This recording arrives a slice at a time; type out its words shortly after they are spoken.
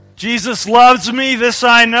Jesus loves me, this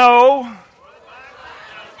I know.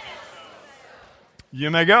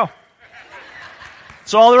 You may go.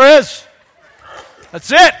 That's all there is.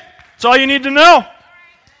 That's it. That's all you need to know.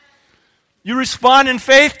 You respond in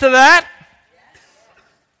faith to that?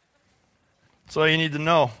 That's all you need to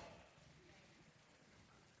know.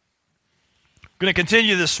 I'm going to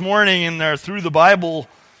continue this morning in our Through the Bible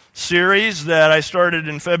series that I started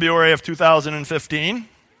in February of 2015.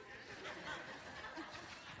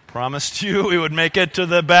 Promised you we would make it to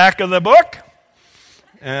the back of the book.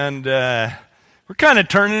 And we're kind of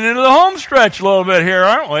turning into the home stretch a little bit here,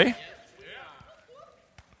 aren't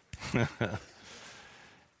we?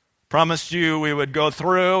 Promised you we would go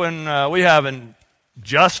through, and we haven't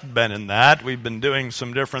just been in that. We've been doing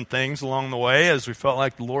some different things along the way as we felt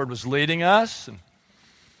like the Lord was leading us. And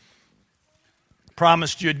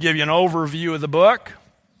promised you'd give you an overview of the book,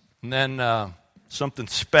 and then something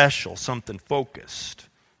special, something focused,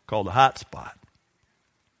 called a hot spot.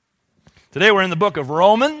 Today we're in the book of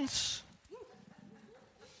Romans.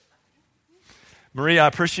 Maria, I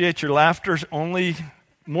appreciate your laughter only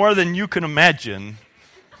more than you can imagine,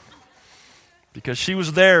 because she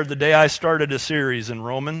was there the day I started a series in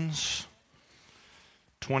Romans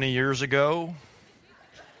 20 years ago.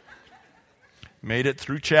 Made it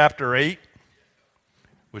through chapter 8,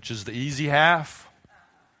 which is the easy half.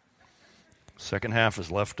 Second half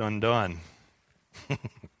is left undone.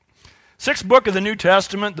 Sixth book of the New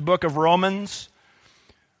Testament, the book of Romans.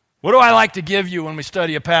 What do I like to give you when we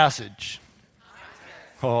study a passage?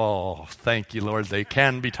 Oh, thank you, Lord. They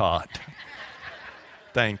can be taught.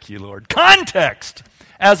 Thank you, Lord. Context.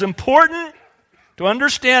 As important to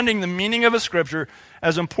understanding the meaning of a scripture,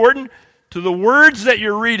 as important to the words that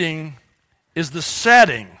you're reading, is the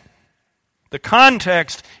setting, the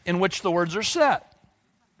context in which the words are set.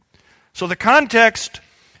 So the context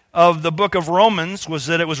of the book of Romans was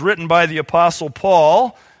that it was written by the Apostle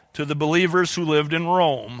Paul to the believers who lived in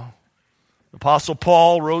Rome. The Apostle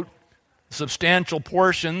Paul wrote substantial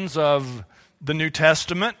portions of the New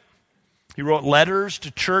Testament. He wrote letters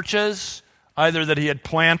to churches, either that he had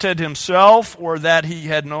planted himself or that he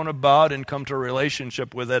had known about and come to a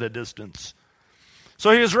relationship with at a distance.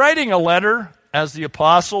 So he was writing a letter as the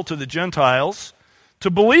apostle to the Gentiles, to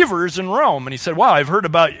believers in Rome. And he said, wow, I've heard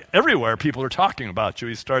about you. Everywhere people are talking about you.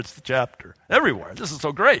 He starts the chapter. Everywhere. This is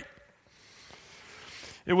so great.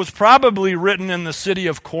 It was probably written in the city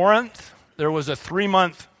of Corinth. There was a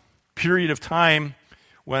 3-month period of time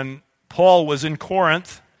when Paul was in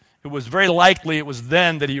Corinth. It was very likely it was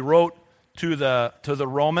then that he wrote to the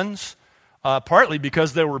Romans, partly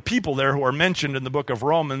because there were people there who are mentioned in the book of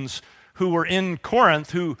Romans who were in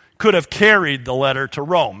Corinth who could have carried the letter to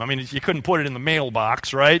Rome. I mean, you couldn't put it in the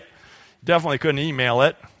mailbox, right? Definitely couldn't email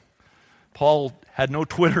it. Paul had no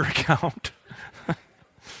Twitter account.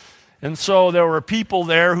 And so there were people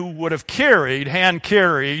there who would have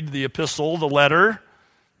hand-carried the epistle, the letter,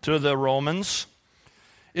 to the Romans.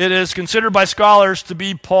 It is considered by scholars to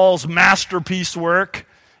be Paul's masterpiece work.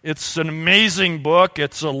 It's an amazing book.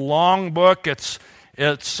 It's a long book. It's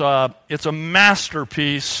a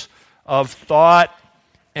masterpiece of thought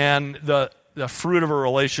and the fruit of a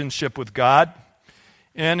relationship with God.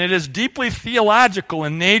 And it is deeply theological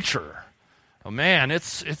in nature. Oh man,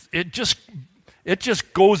 it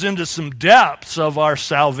just goes into some depths of our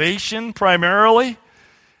salvation primarily.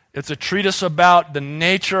 It's a treatise about the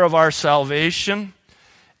nature of our salvation.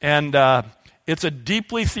 And it's a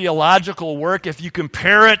deeply theological work. If you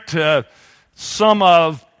compare it to some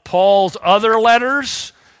of Paul's other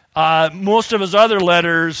letters, most of his other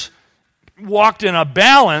letters walked in a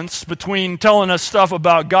balance between telling us stuff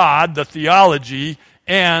about God, the theology,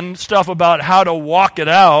 and stuff about how to walk it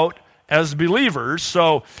out as believers.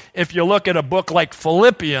 So if you look at a book like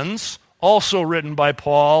Philippians, also written by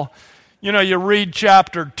Paul, you read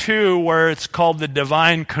chapter 2 where it's called the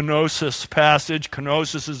divine kenosis passage.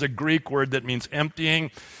 Kenosis is a Greek word that means emptying.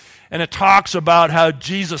 And it talks about how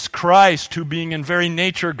Jesus Christ, who being in very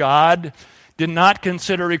nature God, did not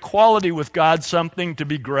consider equality with God something to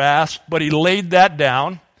be grasped, but he laid that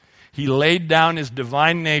down. He laid down his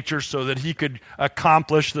divine nature so that he could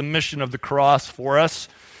accomplish the mission of the cross for us.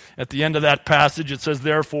 At the end of that passage, it says,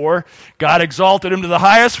 therefore, God exalted him to the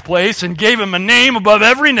highest place and gave him a name above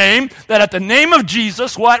every name, that at the name of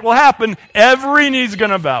Jesus, what will happen? Every knee's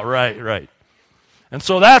going to bow. Right. And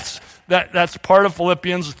so that's part of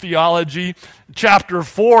Philippians theology. Chapter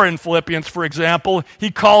 4 in Philippians, for example,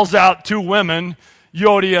 he calls out 2 women,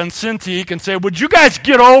 Euodia and Syntyche, and say, would you guys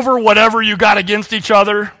get over whatever you got against each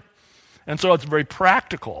other? And so it's very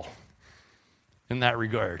practical in that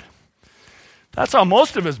regard. That's how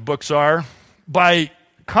most of his books are. By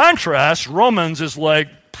contrast, Romans is like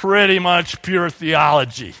pretty much pure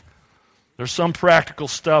theology. There's some practical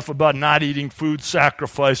stuff about not eating food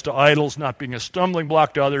sacrificed to idols, not being a stumbling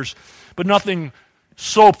block to others, but nothing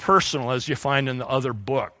so personal as you find in the other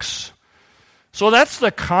books. So that's the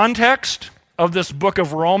context of this book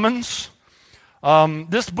of Romans.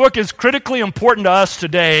 This book is critically important to us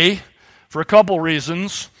today for a couple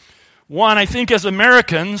reasons. One, I think as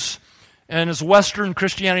Americans and as Western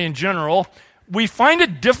Christianity in general, we find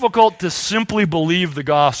it difficult to simply believe the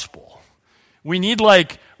gospel. We need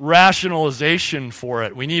rationalization for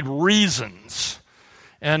it. We need reasons.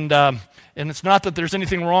 And it's not that there's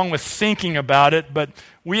anything wrong with thinking about it, but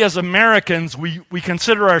we as Americans, we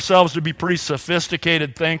consider ourselves to be pretty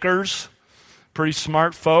sophisticated thinkers, pretty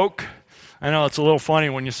smart folk. I know it's a little funny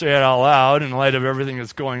when you say it out loud in light of everything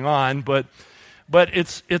that's going on, but it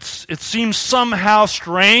seems somehow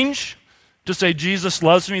strange to say Jesus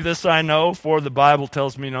loves me, this I know, for the Bible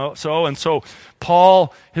tells me so. And so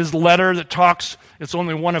Paul, his letter that talks, it's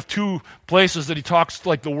only one of two places that he talks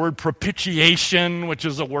like the word propitiation, which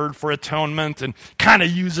is a word for atonement, and kind of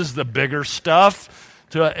uses the bigger stuff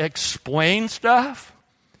to explain stuff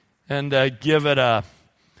and give it a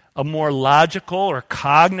more logical or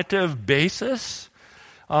cognitive basis.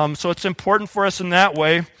 So it's important for us in that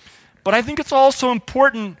way. But I think it's also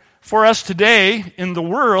important for us today in the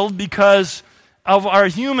world because of our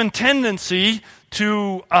human tendency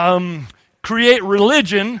to create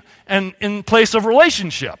religion and in place of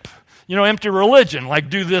relationship. Empty religion,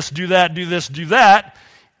 like do this, do that, do this, do that,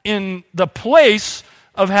 in the place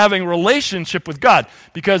of having relationship with God.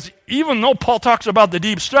 Because even though Paul talks about the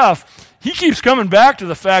deep stuff, he keeps coming back to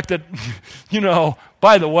the fact that,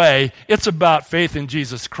 by the way, it's about faith in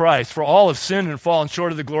Jesus Christ. For all have sinned and fallen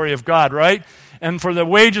short of the glory of God, right? And for the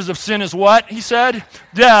wages of sin is what, he said?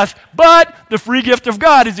 Death. But the free gift of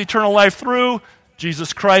God is eternal life through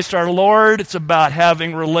Jesus Christ our Lord. It's about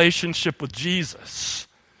having relationship with Jesus.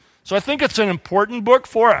 So I think it's an important book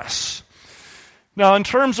for us. Now, in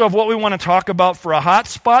terms of what we want to talk about for a hot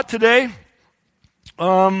spot today,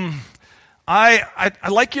 I'd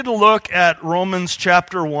like you to look at Romans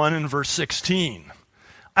chapter 1 and verse 16.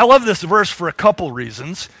 I love this verse for a couple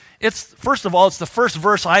reasons. First of all, it's the first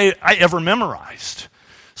verse I ever memorized.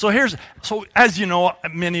 So as you know,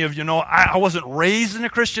 many of you know, I wasn't raised in a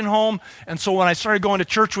Christian home, and so when I started going to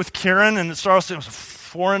church with Karen, and it was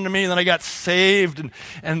foreign to me, and then I got saved,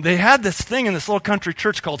 and they had this thing in this little country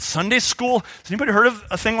church called Sunday school. Has anybody heard of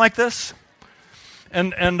a thing like this?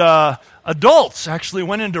 And adults actually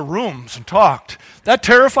went into rooms and talked. That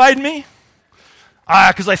terrified me.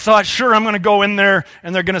 Because I thought, sure, I'm going to go in there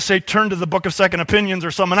and they're going to say, turn to the book of Second Opinions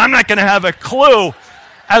or something. I'm not going to have a clue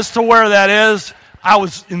as to where that is. I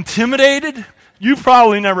was intimidated. You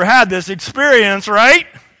probably never had this experience, right?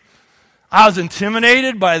 I was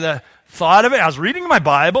intimidated by the thought of it. I was reading my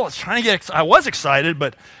Bible. I was excited,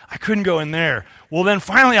 but I couldn't go in there. Well, then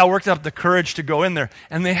finally I worked up the courage to go in there.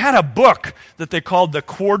 And they had a book that they called the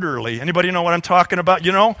Quarterly. Anybody know what I'm talking about,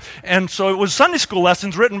 And so it was Sunday school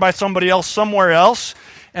lessons written by somebody else somewhere else.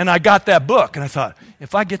 And I got that book. And I thought,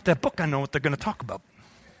 if I get that book, I know what they're going to talk about.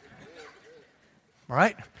 All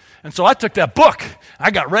right? And so I took that book.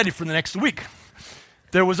 I got ready for the next week.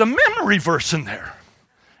 There was a memory verse in there.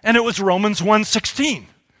 And it was Romans 1:16.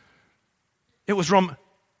 It was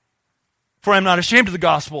for I am not ashamed of the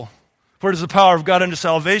gospel. For it is the power of God unto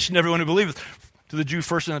salvation to everyone who believeth, to the Jew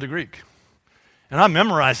first and to the Greek. And I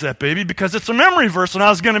memorized that baby because it's a memory verse and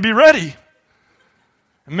I was going to be ready.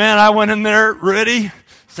 And man, I went in there ready,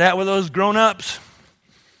 sat with those grown-ups,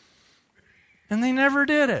 and they never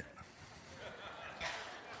did it.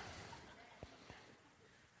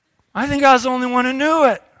 I think I was the only one who knew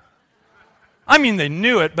it. I mean, they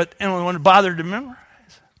knew it, but the only one who bothered to memorize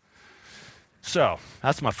it. So,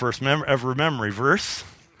 that's my first ever memory verse.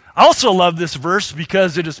 I also love this verse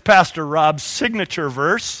because it is Pastor Rob's signature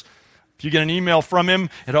verse. If you get an email from him,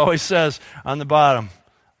 it always says on the bottom,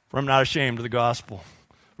 for I'm not ashamed of the gospel,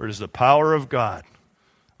 for it is the power of God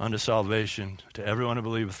unto salvation to everyone who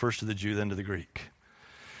believeth, first to the Jew, then to the Greek.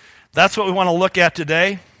 That's what we want to look at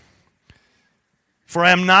today. For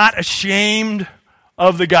I am not ashamed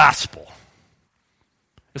of the gospel.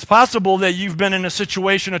 It's possible that you've been in a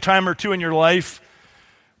situation a time or two in your life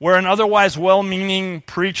where an otherwise well-meaning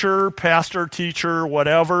preacher, pastor, teacher,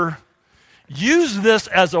 whatever, use this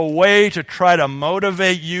as a way to try to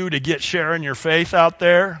motivate you to get sharing your faith out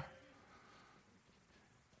there.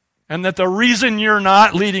 And that the reason you're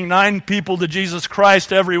not leading 9 people to Jesus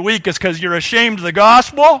Christ every week is because you're ashamed of the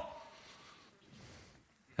gospel.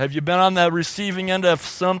 Have you been on the receiving end of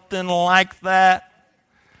something like that?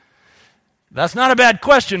 That's not a bad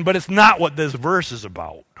question, but it's not what this verse is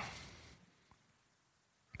about.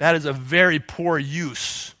 that is a very poor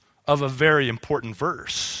use of a very important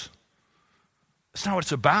verse. It's not what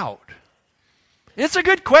it's about. It's a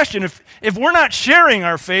good question. If we're not sharing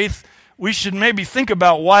our faith, we should maybe think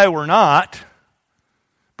about why we're not.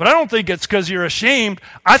 But I don't think it's because you're ashamed.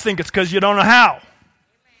 I think it's because you don't know how.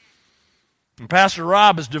 And Pastor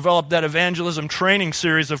Rob has developed that evangelism training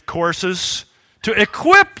series of courses to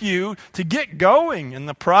equip you to get going in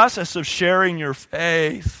the process of sharing your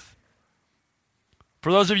faith.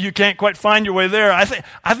 For those of you who can't quite find your way there, I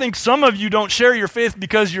think some of you don't share your faith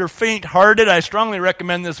because you're faint-hearted. I strongly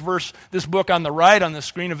recommend this book on the right on the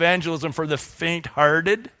screen, Evangelism for the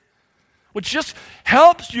Faint-Hearted, which just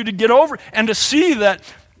helps you to get over and to see that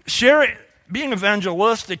being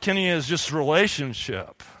evangelistic, Kenny, is just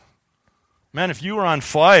relationship. Man, if you were on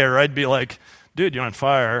fire, I'd be like, dude, you're on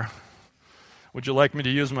fire. Would you like me to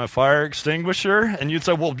use my fire extinguisher? And you'd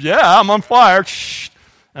say, well, yeah, I'm on fire. Shh.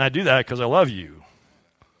 And I do that because I love you.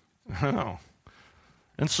 Oh.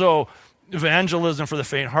 And so evangelism for the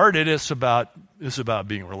faint-hearted is about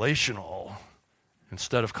being relational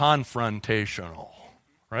instead of confrontational,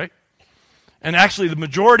 right? And actually the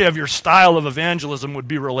majority of your style of evangelism would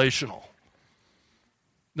be relational.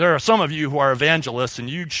 There are some of you who are evangelists and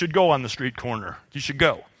you should go on the street corner. You should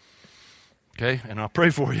go. Okay? And I'll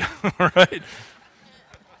pray for you, all right?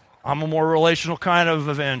 I'm a more relational kind of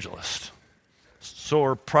evangelist. So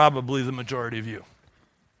are probably the majority of you.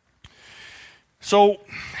 So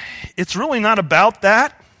it's really not about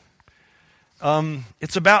that.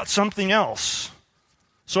 It's about something else.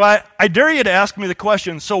 So I dare you to ask me the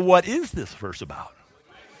question, so what is this verse about?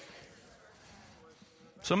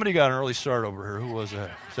 Somebody got an early start over here. Who was that?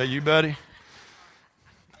 Is that you, buddy?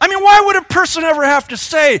 I mean, why would a person ever have to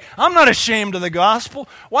say, I'm not ashamed of the gospel?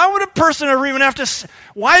 Why would a person ever even have to say,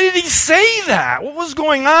 why did he say that? What was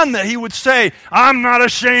going on that he would say, I'm not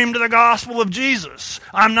ashamed of the gospel of Jesus?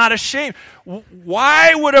 I'm not ashamed.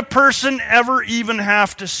 Why would a person ever even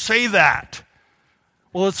have to say that?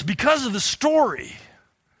 Well, it's because of the story.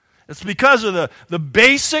 It's because of the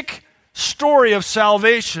basic story of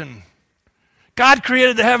salvation. God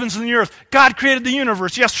created the heavens and the earth. God created the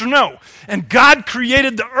universe, yes or no? And God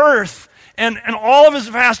created the earth and all of his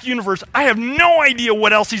vast universe. I have no idea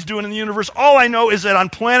what else he's doing in the universe. All I know is that on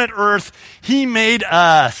planet Earth, he made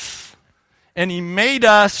us. And he made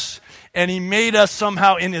us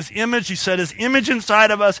somehow in his image. He set his image inside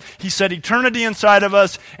of us. He set eternity inside of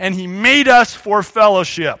us. And he made us for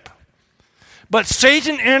fellowship. But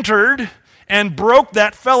Satan entered and broke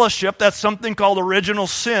that fellowship. That's something called original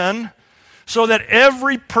sin. So that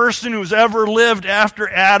every person who's ever lived after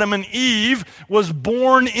Adam and Eve was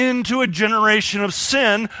born into a generation of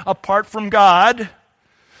sin apart from God.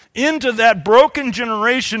 Into that broken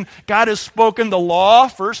generation, God has spoken the law,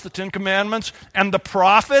 first the Ten Commandments, and the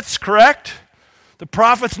prophets, correct? The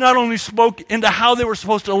prophets not only spoke into how they were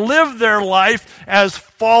supposed to live their life as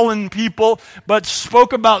fallen people, but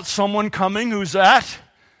spoke about someone coming. Who's that?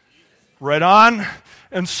 Right on.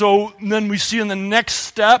 And so then we see in the next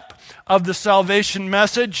step of the salvation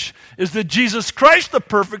message is that Jesus Christ, the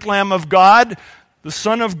perfect Lamb of God, the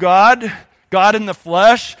Son of God, God in the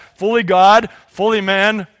flesh, fully God, fully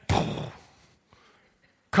man,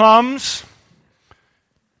 comes.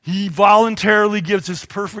 He voluntarily gives his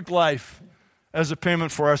perfect life as a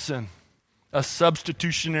payment for our sin. A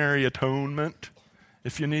substitutionary atonement,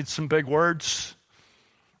 if you need some big words,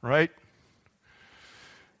 right?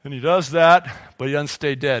 And he does that, but he doesn't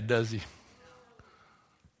stay dead, does he?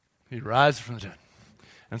 He rises from the dead.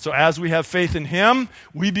 And so as we have faith in him,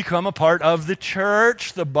 we become a part of the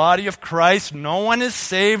church, the body of Christ. No one is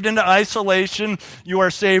saved into isolation. You are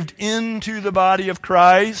saved into the body of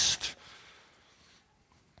Christ.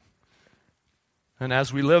 And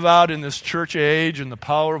as we live out in this church age in the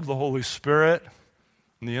power of the Holy Spirit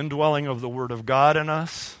and the indwelling of the Word of God in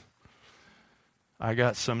us, I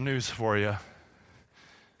got some news for you.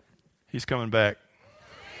 He's coming back.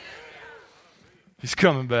 He's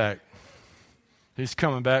coming back. He's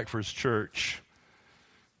coming back for his church.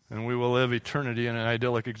 And we will live eternity in an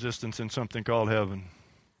idyllic existence in something called heaven.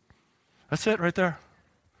 That's it right there.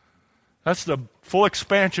 That's the full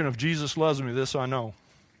expansion of Jesus loves me, this I know.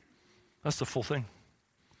 That's the full thing.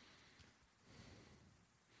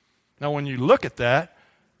 Now when you look at that,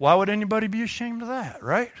 why would anybody be ashamed of that,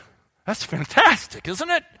 right? That's fantastic, isn't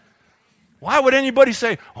it? Why would anybody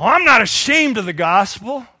say, oh, I'm not ashamed of the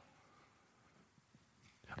gospel?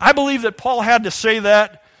 I believe that Paul had to say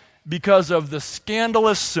that because of the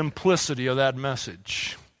scandalous simplicity of that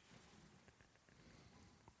message.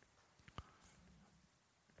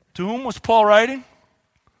 To whom was Paul writing?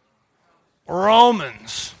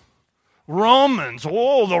 Romans. Romans.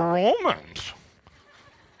 Oh, the Romans.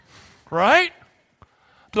 right?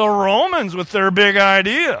 The Romans with their big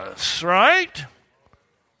ideas, right?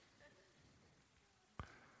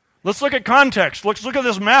 Let's look at context. Let's look at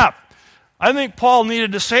this map. I think Paul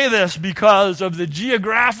needed to say this because of the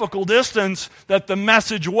geographical distance that the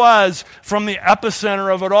message was from the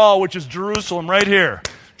epicenter of it all, which is Jerusalem, right here.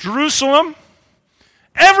 Jerusalem,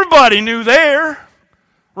 everybody knew there,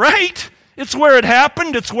 right? It's where it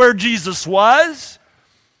happened. It's where Jesus was.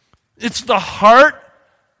 It's the heart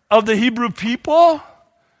of the Hebrew people.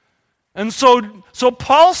 And so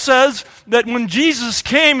Paul says that when Jesus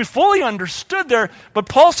came, he fully understood there, but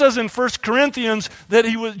Paul says in 1 Corinthians that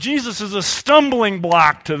Jesus is a stumbling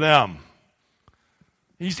block to them.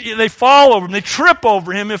 They fall over him, they trip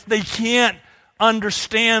over him if they can't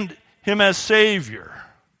understand him as Savior.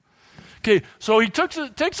 Okay, so he takes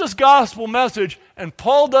this gospel message, and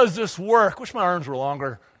Paul does this work. Wish my arms were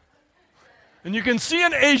longer. And you can see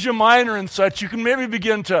in Asia Minor and such, you can maybe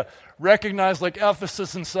begin to recognize, like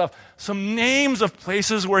Ephesus and stuff, some names of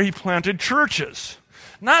places where he planted churches.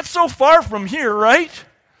 Not so far from here, right?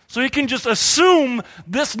 So you can just assume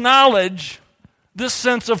this knowledge, this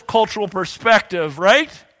sense of cultural perspective, right?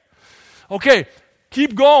 Okay,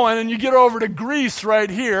 keep going, and you get over to Greece right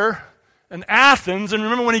here, and Athens, and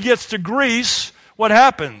remember when he gets to Greece, what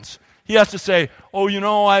happens? He has to say,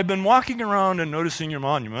 oh, I've been walking around and noticing your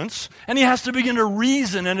monuments, and he has to begin to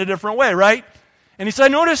reason in a different way, right? And he said, I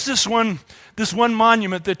noticed this one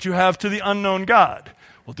monument that you have to the unknown God.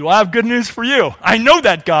 Well, do I have good news for you? I know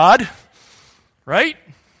that God, right?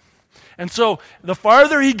 And so the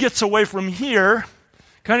farther he gets away from here,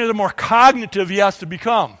 kind of the more cognitive he has to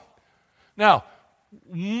become. Now,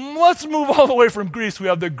 let's move all the way from Greece. We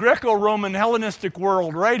have the Greco-Roman Hellenistic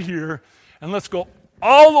world right here, and let's go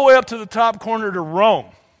all the way up to the top corner to Rome.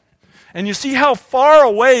 And you see how far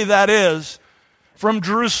away that is from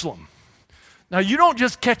Jerusalem. Now, you don't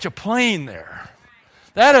just catch a plane there.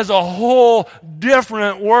 That is a whole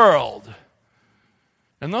different world.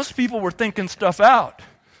 And those people were thinking stuff out.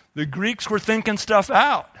 The Greeks were thinking stuff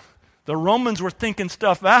out. The Romans were thinking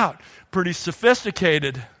stuff out. Pretty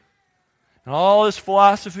sophisticated. And all this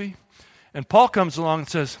philosophy. And Paul comes along and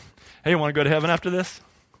says, hey, you want to go to heaven after this?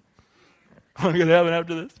 Want to go to heaven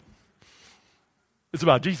after this? It's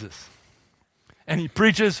about Jesus. And he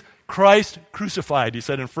preaches Christ crucified. He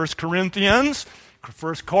said in 1 Corinthians,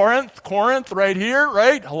 1 Corinth right here,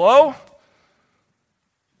 right? Hello?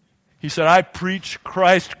 He said, I preach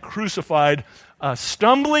Christ crucified, a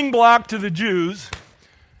stumbling block to the Jews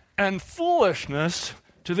and foolishness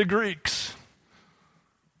to the Greeks.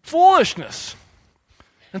 Foolishness.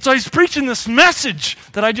 And so he's preaching this message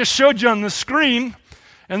that I just showed you on the screen,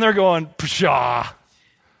 and they're going, pshaw,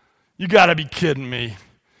 you got to be kidding me.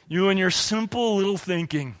 You and your simple little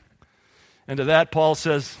thinking. And to that, Paul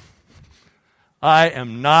says, I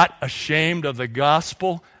am not ashamed of the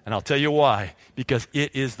gospel, and I'll tell you why. Because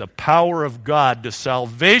it is the power of God to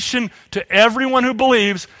salvation to everyone who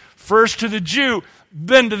believes, first to the Jew,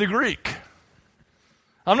 then to the Greek.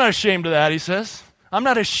 I'm not ashamed of that, he says. I'm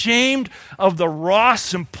not ashamed of the raw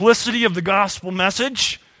simplicity of the gospel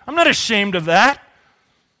message. I'm not ashamed of that.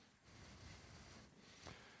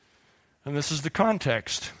 And this is the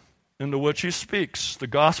context into which he speaks. The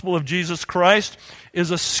gospel of Jesus Christ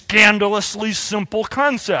is a scandalously simple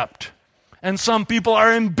concept. And some people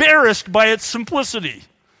are embarrassed by its simplicity.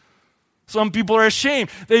 Some people are ashamed.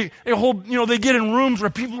 They get in rooms where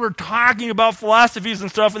people are talking about philosophies and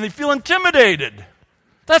stuff, and they feel intimidated.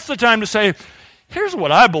 That's the time to say, here's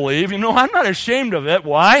what I believe. I'm not ashamed of it.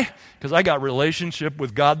 Why? Because I got relationship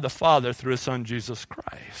with God the Father through his Son, Jesus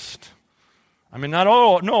Christ. I may not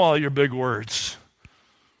know all your big words.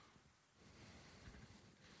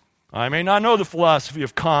 I may not know the philosophy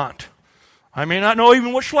of Kant. I may not know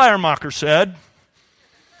even what Schleiermacher said.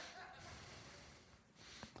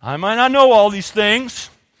 I might not know all these things.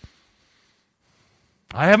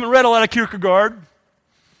 I haven't read a lot of Kierkegaard.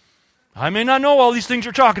 I may not know all these things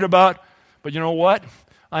you're talking about, but you know what?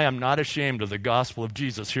 I am not ashamed of the gospel of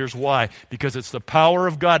Jesus. Here's why. Because it's the power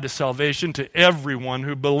of God to salvation to everyone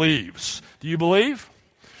who believes. Do you believe?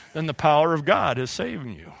 Then the power of God is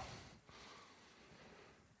saving you.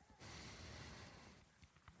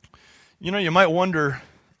 You might wonder,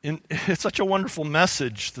 it's such a wonderful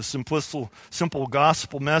message, the simple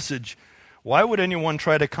gospel message. Why would anyone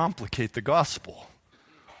try to complicate the gospel?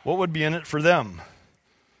 What would be in it for them?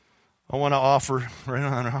 I want to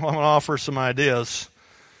offer some ideas.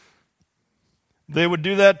 They would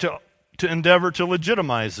do that to endeavor to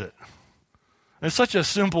legitimize it. It's such a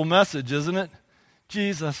simple message, isn't it?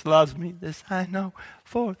 Jesus loves me, this I know,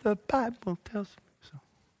 for the Bible tells me so.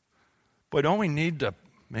 Boy, don't we need to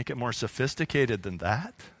make it more sophisticated than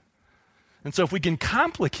that? And so if we can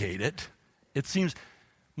complicate it, it seems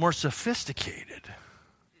more sophisticated.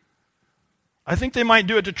 I think they might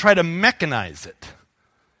do it to try to mechanize it.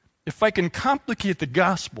 If I can complicate the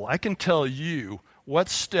gospel, I can tell you what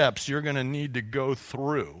steps you're going to need to go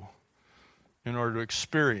through in order to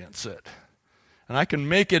experience it. And I can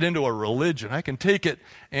make it into a religion. I can take it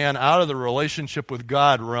and out of the relationship with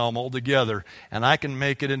God realm altogether, and I can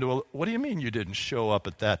make it into a, what do you mean you didn't show up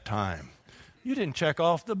at that time? You didn't check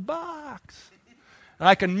off the box. And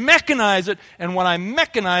I can mechanize it, and when I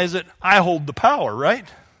mechanize it, I hold the power, right?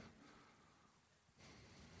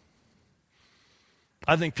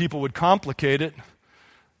 I think people would complicate it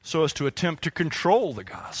so as to attempt to control the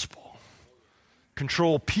gospel,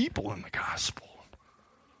 control people in the gospel.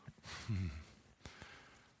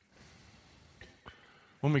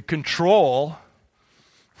 When we control,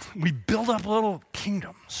 we build up little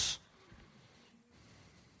kingdoms.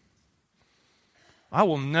 I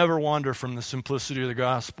will never wander from the simplicity of the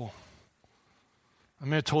gospel. I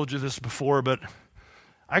may have told you this before, but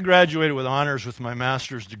I graduated with honors with my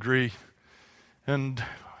master's degree. And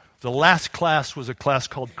the last class was a class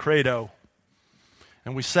called Credo.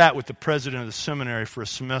 And we sat with the president of the seminary for a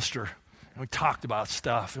semester. And we talked about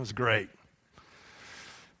stuff. It was great.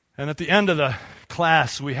 And at the end of the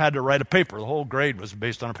class, we had to write a paper. The whole grade was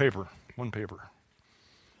based on a paper, one paper.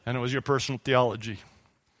 And it was your personal theology.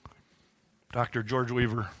 Dr. George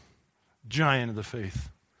Weaver, giant of the faith.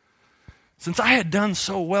 Since I had done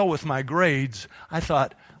so well with my grades, I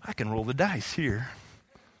thought, I can roll the dice here.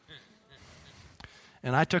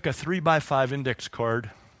 And I took a 3x5 index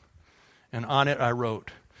card, and on it I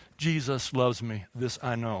wrote, Jesus loves me, this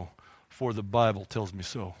I know, for the Bible tells me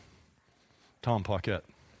so. Tom Paquette.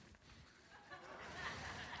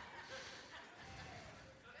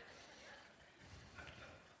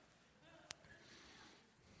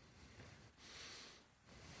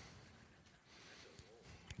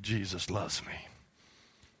 Jesus loves me.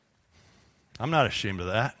 I'm not ashamed of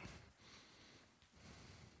that.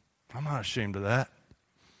 I'm not ashamed of that.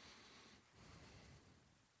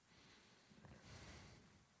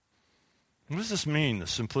 What does this mean, the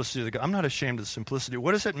simplicity of the God? I'm not ashamed of the simplicity.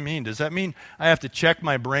 What does it mean? Does that mean I have to check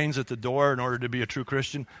my brains at the door in order to be a true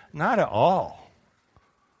Christian? Not at all.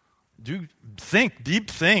 Do think deep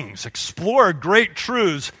things. Explore great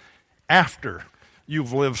truths after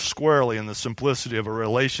you've lived squarely in the simplicity of a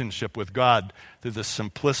relationship with God. Through the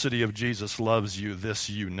simplicity of Jesus loves you, this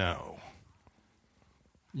you know.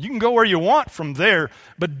 You can go where you want from there,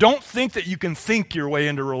 but don't think that you can think your way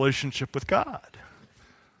into a relationship with God.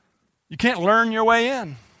 You can't learn your way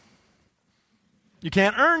in. You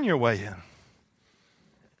can't earn your way in.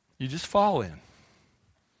 You just fall in.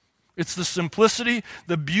 It's the simplicity,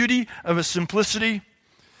 the beauty of a simplicity,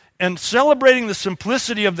 and celebrating the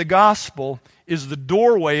simplicity of the gospel is the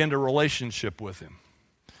doorway into relationship with Him.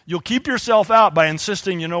 You'll keep yourself out by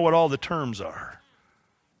insisting you know what all the terms are.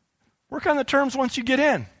 Work on the terms once you get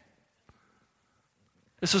in.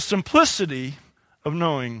 It's the simplicity of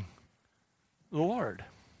knowing the Lord.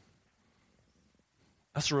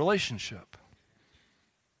 That's a relationship.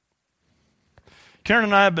 Karen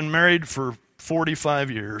and I have been married for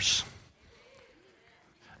 45 years.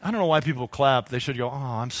 I don't know why people clap. They should go, oh,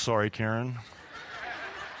 I'm sorry, Karen.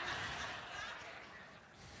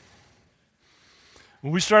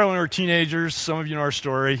 When we started when we were teenagers, some of you know our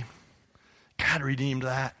story. God redeemed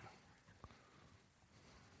that.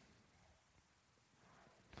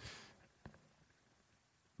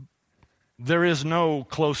 There is no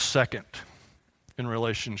close second in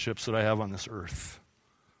relationships that I have on this earth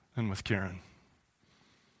than with Karen.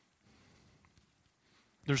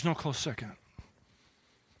 There's no close second.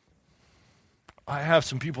 I have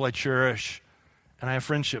some people I cherish and I have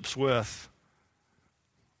friendships with,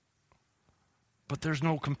 but there's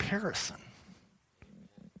no comparison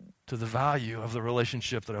to the value of the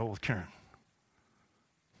relationship that I hold with Karen.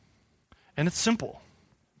 And it's simple.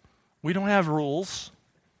 We don't have rules.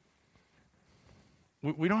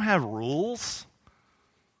 We don't have rules.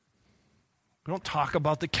 We don't talk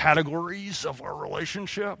about the categories of our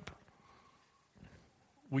relationship.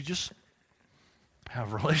 We just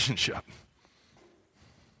have a relationship.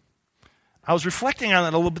 I was reflecting on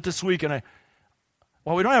that a little bit this week, and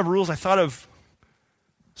while we don't have rules, I thought of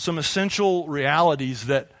some essential realities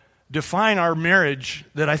that define our marriage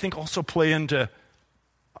that I think also play into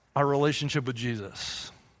our relationship with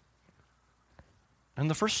Jesus. And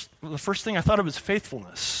the first thing I thought of is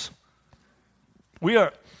faithfulness. We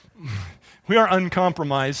are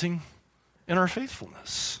uncompromising in our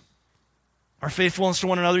faithfulness. Our faithfulness to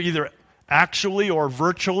one another, either actually or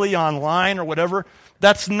virtually, online or whatever,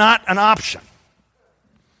 that's not an option.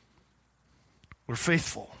 We're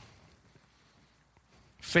faithful.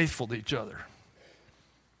 faithful to each other.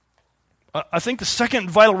 I think the second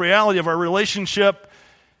vital reality of our relationship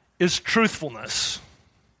is truthfulness.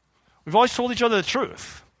 We've always told each other the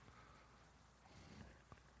truth.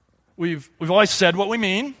 We've always said what we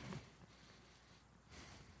mean,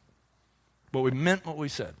 but we meant what we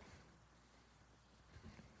said.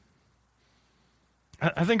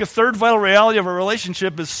 I think a third vital reality of our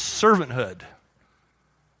relationship is servanthood.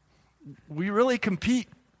 We really compete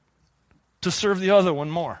to serve the other one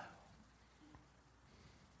more.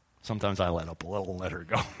 Sometimes I let up a little and let her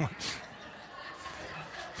go.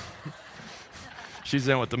 She's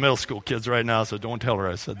in with the middle school kids right now, so don't tell her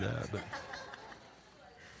I said that. But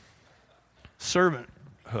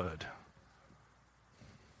servanthood.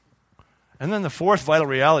 And then the fourth vital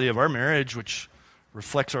reality of our marriage, which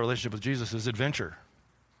reflects our relationship with Jesus, is adventure.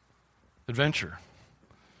 Adventure.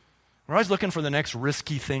 We're always looking for the next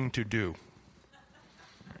risky thing to do.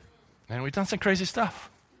 And we've done some crazy stuff.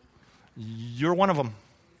 You're one of them.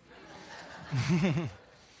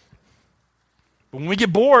 But when we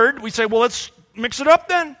get bored, we say, well, let's mix it up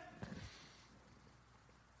then.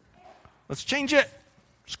 Let's change it.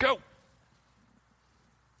 Let's go.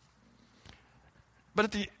 But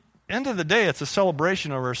at the end of the day, it's a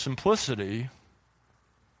celebration of our simplicity.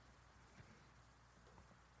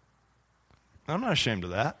 I'm not ashamed of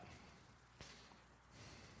that.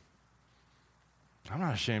 I'm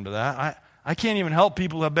not ashamed of that. I can't even help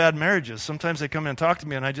people who have bad marriages. Sometimes they come in and talk to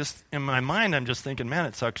me, and in my mind, I'm just thinking, man,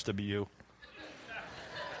 it sucks to be you.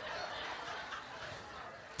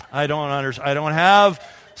 I don't have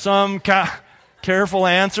some careful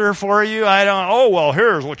answer for you.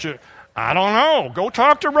 Here's what I don't know. Go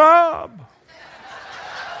talk to Rob.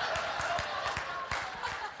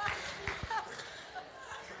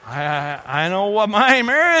 I know what my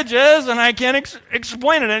marriage is, and I can't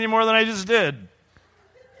explain it any more than I just did.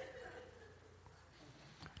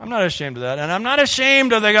 I'm not ashamed of that, and I'm not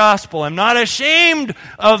ashamed of the gospel. I'm not ashamed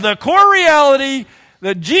of the core reality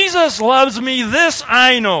that Jesus loves me. This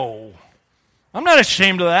I know. I'm not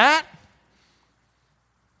ashamed of that.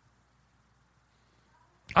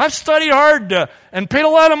 I've studied hard and paid a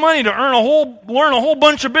lot of money to learn a whole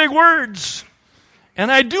bunch of big words.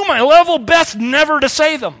 And I do my level best never to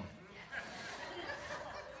say them.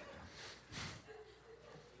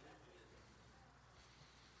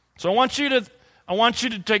 So I want you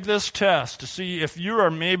to take this test to see if you are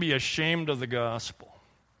maybe ashamed of the gospel.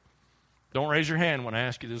 Don't raise your hand when I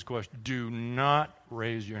ask you this question. Do not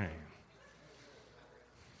raise your hand.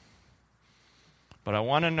 But I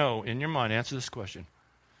want to know, in your mind, answer this question.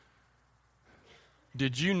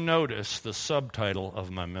 Did you notice the subtitle of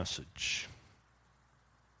my message?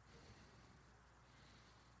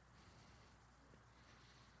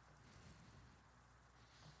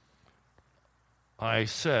 I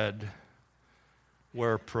said,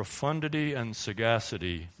 where profundity and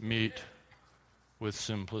sagacity meet with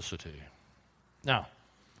simplicity. Now,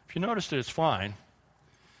 if you noticed it, it's fine.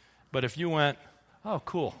 But if you went, oh,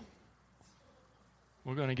 cool,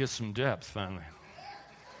 we're going to get some depth finally,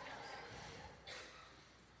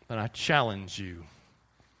 then I challenge you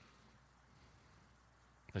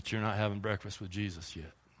that you're not having breakfast with Jesus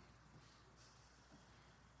yet.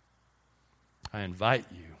 I invite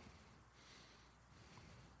you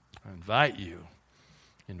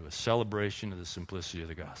into a celebration of the simplicity of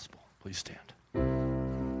the gospel. Please stand.